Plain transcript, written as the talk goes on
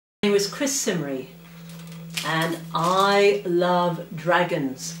My name is Chris Simry and I love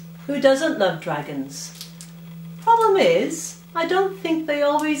dragons. Who doesn't love dragons? Problem is, I don't think they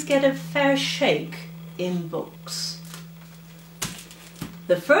always get a fair shake in books.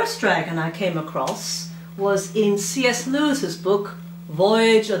 The first dragon I came across was in C.S. Lewis's book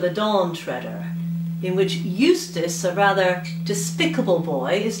Voyage of the Dawn Treader, in which Eustace, a rather despicable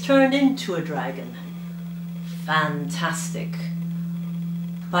boy, is turned into a dragon. Fantastic.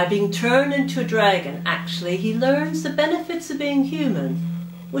 By being turned into a dragon, actually, he learns the benefits of being human,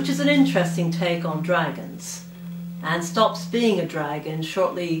 which is an interesting take on dragons, and stops being a dragon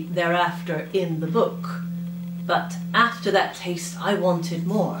shortly thereafter in the book. But after that taste, I wanted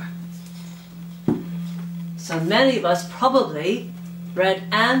more. So many of us probably read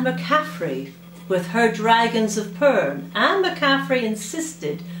Anne McCaffrey with her Dragons of Pern. Anne McCaffrey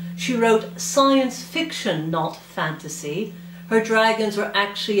insisted she wrote science fiction, not fantasy. Her dragons were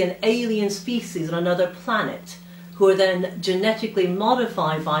actually an alien species on another planet who were then genetically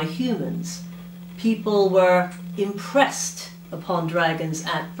modified by humans. People were impressed upon dragons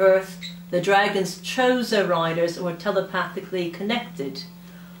at birth. The dragons chose their riders and were telepathically connected.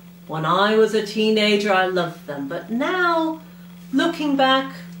 When I was a teenager, I loved them, but now, looking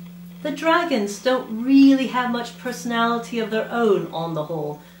back, the dragons don't really have much personality of their own on the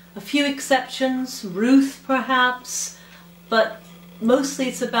whole. A few exceptions, Ruth perhaps, but mostly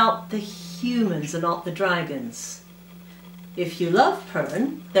it's about the humans and not the dragons. If you love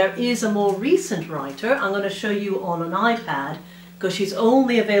Pern, there is a more recent writer, I'm going to show you on an iPad, because she's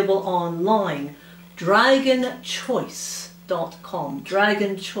only available online, dragonchoice.com,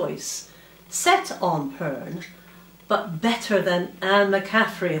 Dragon Choice, set on Pern, but better than Anne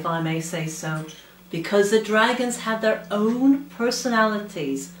McCaffrey, if I may say so, because the dragons have their own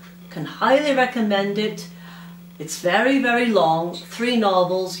personalities. Can highly recommend it. It's very, very long, 3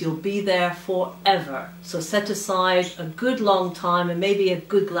 novels, you'll be there forever. So set aside a good long time and maybe a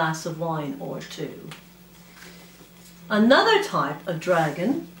good glass of wine or two. Another type of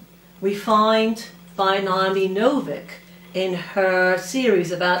dragon we find by Naomi Novik in her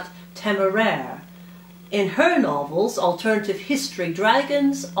series about Temeraire. In her novels, Alternative History,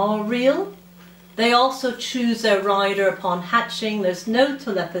 dragons are real. They also choose their rider upon hatching, there's no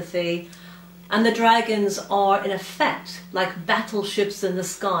telepathy, and the dragons are in effect like battleships in the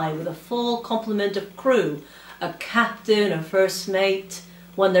sky with a full complement of crew, a captain, a first mate.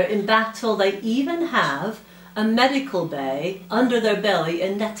 When they're in battle, they even have a medical bay under their belly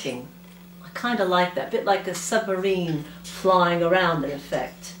and netting. I kind of like that, a bit like a submarine flying around in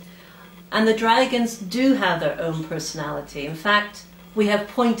effect. And the dragons do have their own personality. In fact, we have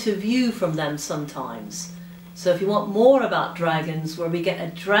point of view from them sometimes. So if you want more about dragons, where we get a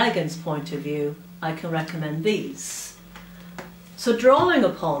dragon's point of view, I can recommend these. So drawing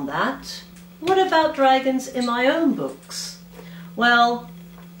upon that, what about dragons in my own books? Well,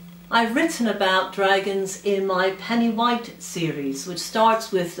 I've written about dragons in my Penny White series, which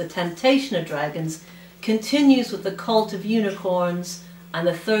starts with The Temptation of Dragons, continues with The Cult of Unicorns, and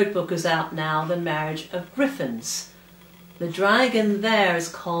the 3rd book is out now, The Marriage of Griffins. The dragon there is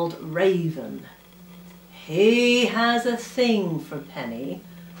called Raven. He has a thing for Penny.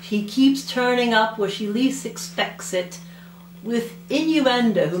 He keeps turning up where she least expects it, with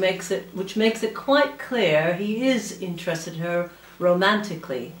innuendo which makes it quite clear he is interested in her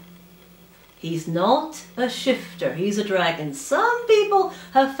romantically. He's not a shifter, he's a dragon. Some people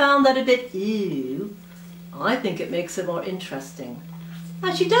have found that a bit ew. I think it makes it more interesting.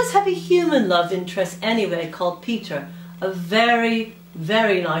 And she does have a human love interest anyway called Peter, a very,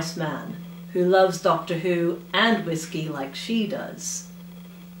 very nice man who loves Doctor Who and whiskey like she does.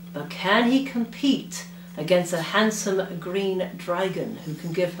 But can he compete against a handsome green dragon who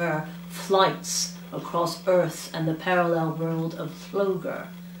can give her flights across Earth and the parallel world of Floger?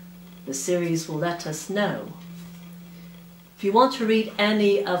 The series will let us know. If you want to read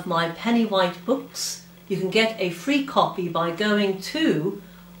any of my Penny White books, you can get a free copy by going to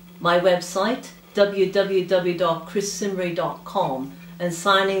my website, www.chrissimry.com, and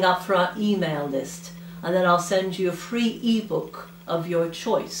signing up for our email list, and then I'll send you a free ebook of your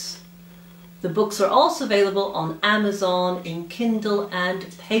choice. The books are also available on Amazon in Kindle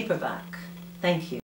and paperback. Thank you.